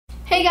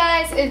Hey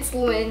guys, it's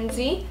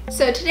Lindsey.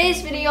 So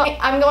today's video,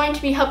 I'm going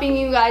to be helping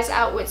you guys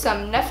out with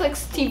some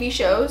Netflix TV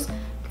shows,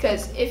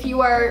 because if you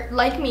are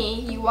like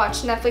me, you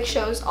watch Netflix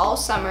shows all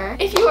summer.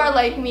 If you are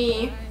like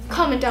me,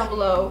 comment down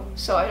below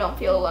so I don't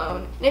feel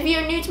alone. And if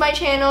you're new to my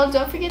channel,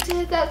 don't forget to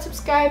hit that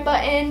subscribe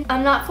button.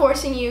 I'm not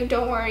forcing you,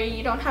 don't worry,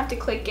 you don't have to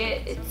click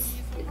it. It's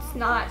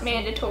not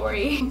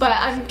mandatory. But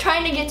I'm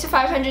trying to get to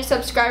 500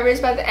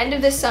 subscribers by the end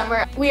of this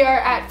summer. We are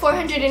at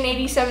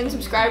 487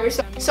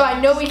 subscribers, so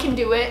I know we can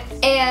do it.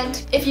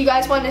 And if you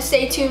guys want to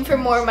stay tuned for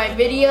more of my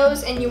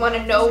videos and you want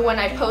to know when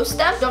I post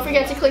them, don't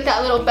forget to click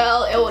that little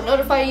bell. It will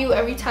notify you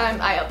every time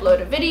I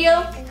upload a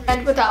video.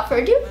 And without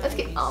further ado, let's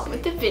get on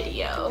with the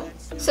video.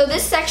 So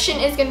this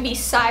section is going to be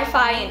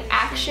sci-fi and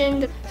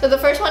action. So the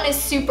first one is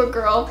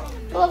Supergirl.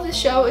 I love the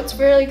show, it's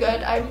really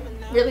good. I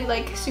really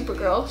like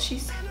Supergirl.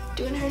 She's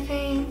doing her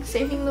thing,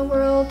 saving the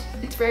world.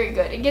 It's very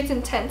good. It gets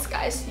intense,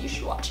 guys. You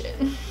should watch it.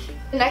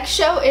 The next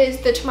show is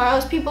The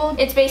Tomorrow's People.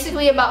 It's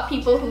basically about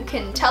people who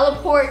can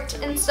teleport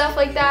and stuff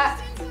like that.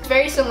 It's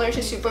very similar to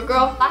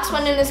Supergirl. Last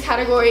one in this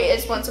category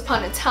is Once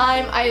Upon a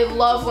Time. I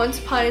love Once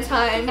Upon a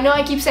Time. I know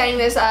I keep saying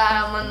this,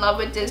 I'm in love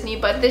with Disney,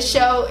 but this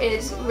show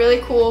is really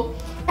cool.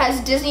 It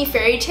has Disney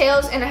fairy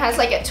tales and it has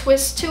like a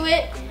twist to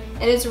it.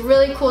 And it's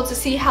really cool to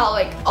see how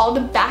like all the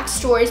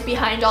backstories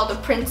behind all the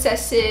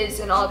princesses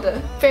and all the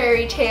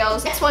fairy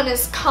tales. Next one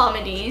is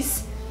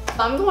comedies.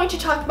 I'm going to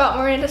talk about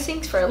Miranda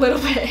Sings for a little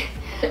bit.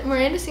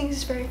 Miranda Sings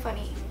is very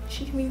funny.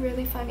 She can be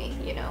really funny,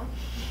 you know.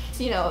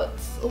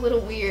 It's a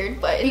little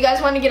weird, but if you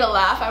guys want to get a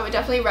laugh, I would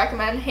definitely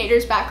recommend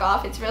Haters Back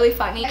Off. It's really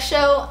funny. Next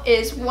show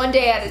is One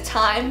Day at a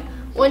Time.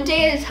 One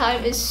Day at a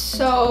Time is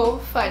so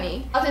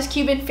funny. About this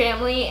Cuban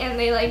family and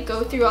they like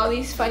go through all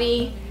these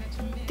funny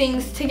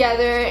things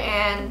together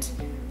and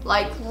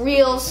like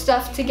real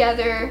stuff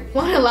together.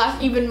 Want to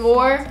laugh even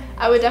more?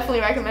 I would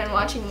definitely recommend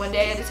watching One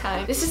Day at a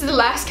Time. This is the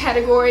last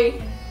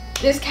category.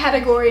 This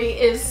category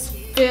is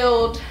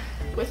filled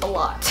with a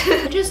lot.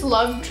 I just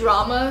love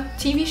drama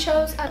TV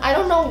shows. I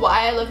don't know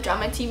why I love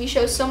drama TV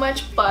shows so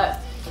much,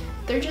 but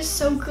they're just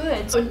so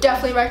good. So I would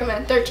definitely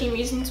recommend 13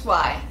 Reasons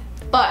Why,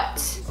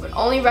 but I would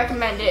only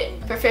recommend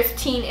it for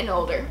 15 and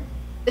older.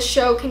 The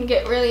show can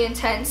get really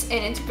intense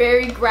and it's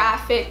very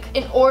graphic.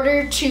 In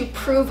order to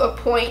prove a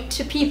point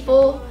to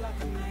people,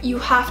 you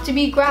have to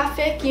be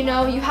graphic, you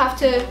know? You have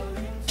to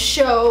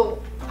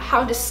show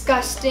how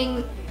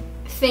disgusting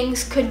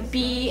things could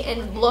be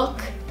and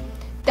look.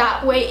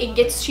 That way it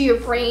gets to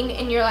your brain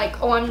and you're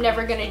like, oh, I'm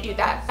never gonna do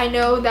that. I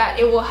know that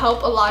it will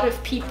help a lot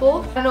of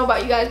people. I don't know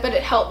about you guys, but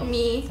it helped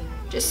me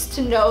just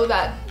to know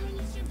that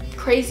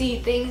crazy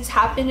things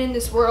happen in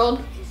this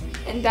world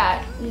and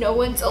that no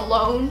one's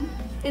alone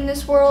in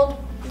this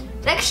world.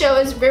 Next show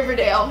is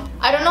Riverdale.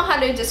 I don't know how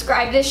to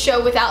describe this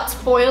show without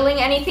spoiling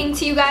anything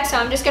to you guys, so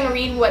I'm just gonna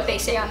read what they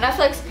say on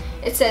Netflix.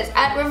 It says,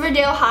 at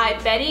Riverdale High,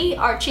 Betty,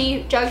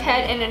 Archie,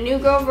 Jughead, and a new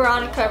girl,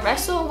 Veronica,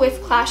 wrestle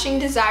with clashing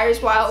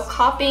desires while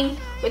coping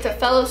with a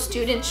fellow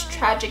student's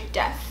tragic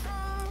death.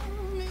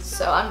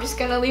 So I'm just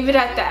gonna leave it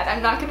at that.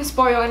 I'm not gonna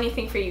spoil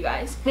anything for you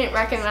guys. I didn't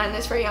recommend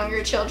this for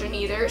younger children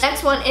either.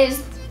 Next one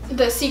is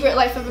The Secret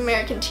Life of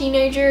American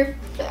Teenager.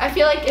 I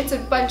feel like it's a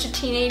bunch of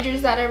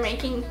teenagers that are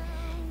making,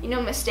 you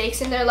know,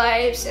 mistakes in their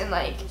lives and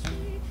like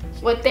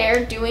what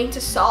they're doing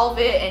to solve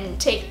it and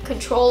take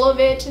control of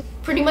it.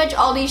 Pretty much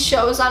all these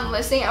shows I'm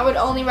listing, I would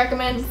only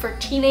recommend for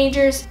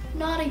teenagers,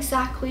 not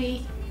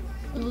exactly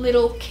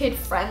little kid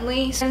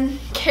friendly. And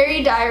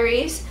Carrie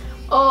Diaries.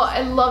 Oh,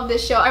 I love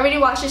this show. I already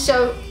watched this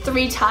show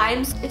 3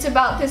 times. It's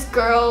about this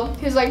girl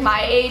who's like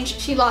my age.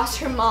 She lost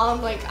her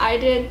mom like I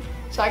did.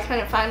 So I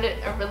kind of found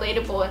it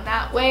relatable in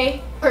that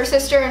way. Her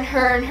sister and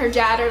her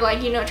dad are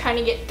like, you know, trying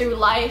to get through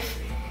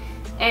life.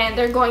 And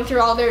they're going through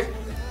all their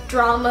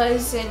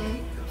dramas and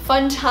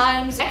fun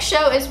times. Next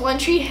show is One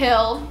Tree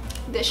Hill.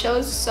 This show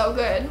is so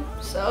good.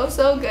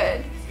 So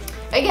good.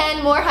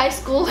 Again, more high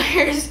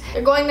schoolers.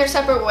 They're going their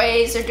separate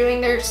ways. They're doing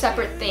their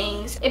separate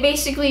things. It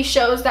basically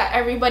shows that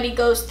everybody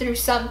goes through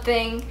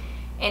something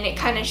and it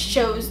kind of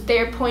shows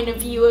their point of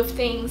view of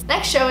things.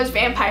 Next show is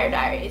Vampire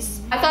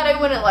Diaries. I thought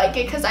I wouldn't like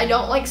it because I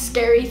don't like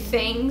scary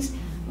things,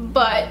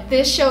 but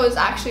this show is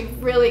actually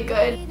really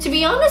good. To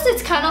be honest,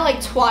 it's kind of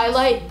like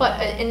Twilight, but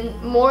a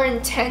more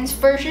intense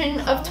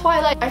version of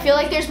Twilight. I feel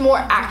like there's more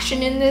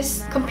action in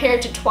this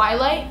compared to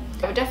Twilight.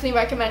 I would definitely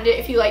recommend it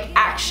if you like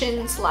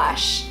action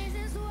slash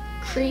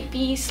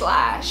creepy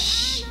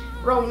slash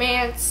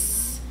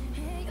romance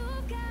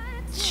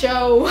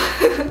show.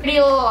 Pretty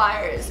Little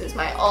Liars is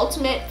my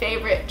ultimate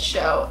favorite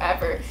show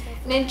ever.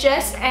 And it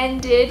just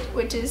ended,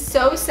 which is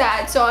so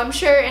sad. So I'm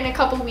sure in a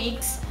couple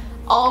weeks,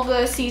 all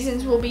the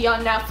seasons will be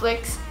on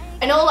Netflix.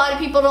 I know a lot of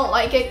people don't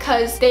like it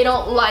because they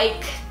don't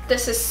like the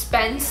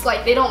suspense.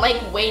 Like they don't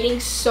like waiting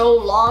so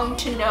long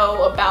to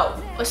know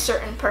about a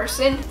certain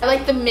person. I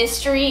like the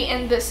mystery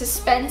and the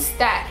suspense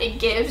that it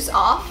gives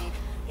off.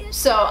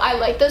 So I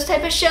like those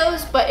type of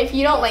shows, but if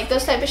you don't like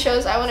those type of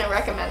shows, I wouldn't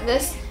recommend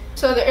this.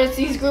 So there's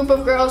these group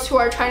of girls who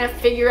are trying to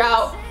figure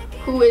out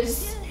who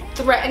is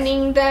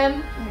threatening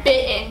them.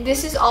 Bitten.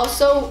 This is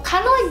also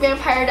kind of like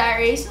Vampire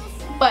Diaries,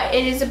 but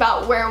it is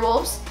about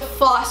werewolves.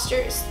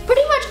 Fosters.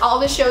 Pretty much all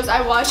the shows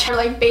I watch are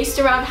like based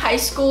around high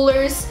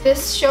schoolers.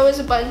 This show is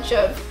a bunch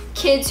of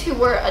kids who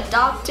were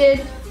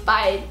adopted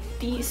by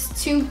these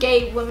two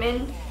gay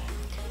women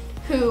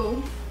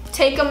who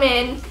take them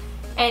in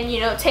and, you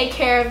know, take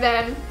care of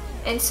them.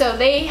 And so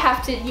they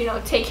have to, you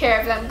know, take care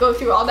of them, go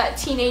through all that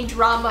teenage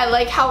drama. I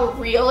like how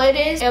real it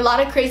is. A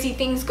lot of crazy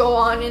things go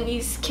on in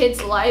these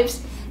kids'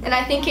 lives, and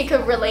I think it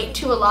could relate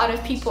to a lot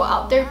of people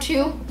out there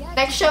too.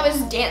 Next show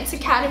is Dance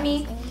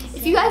Academy.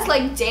 If you guys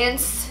like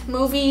dance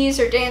movies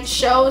or dance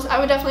shows, I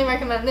would definitely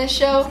recommend this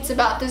show. It's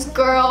about this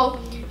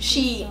girl.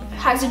 She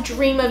has a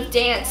dream of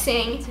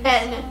dancing,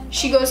 and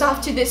she goes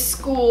off to this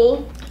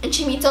school, and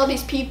she meets all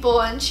these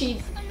people, and she,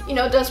 you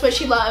know, does what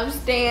she loves,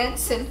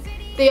 dance, and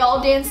they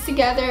all dance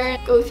together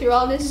and go through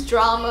all this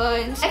drama.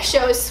 And next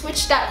show is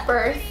Switched at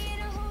Birth.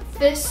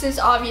 This is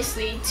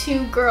obviously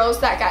two girls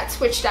that got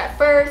switched at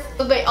birth,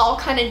 so they all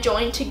kind of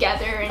join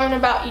together and learn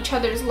about each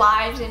other's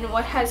lives and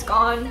what has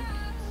gone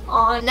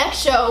on.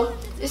 Next show,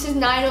 this is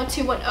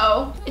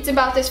 90210. It's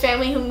about this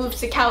family who moves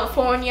to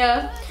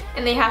California,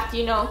 and they have to,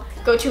 you know,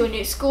 go to a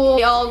new school.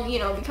 They all, you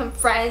know, become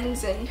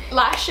friends. And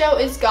last show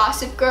is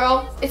Gossip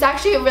Girl. It's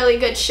actually a really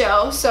good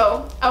show,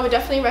 so I would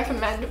definitely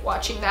recommend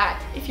watching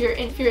that if you're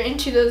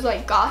into those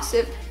like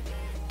gossip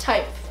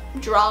type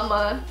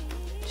drama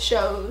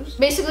shows.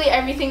 Basically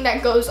everything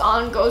that goes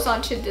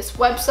onto this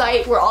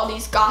website where all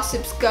these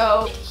gossips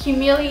go. It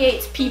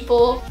humiliates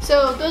people.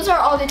 So those are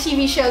all the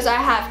TV shows I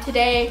have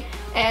today,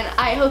 and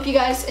I hope you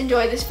guys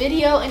enjoyed this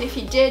video, and if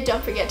you did,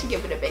 don't forget to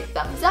give it a big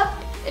thumbs up.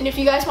 And if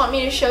you guys want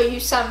me to show you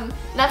some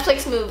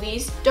Netflix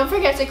movies, don't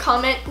forget to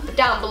comment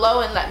down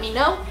below and let me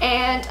know.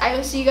 And I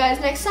will see you guys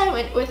next time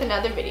with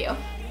another video.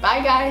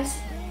 Bye guys!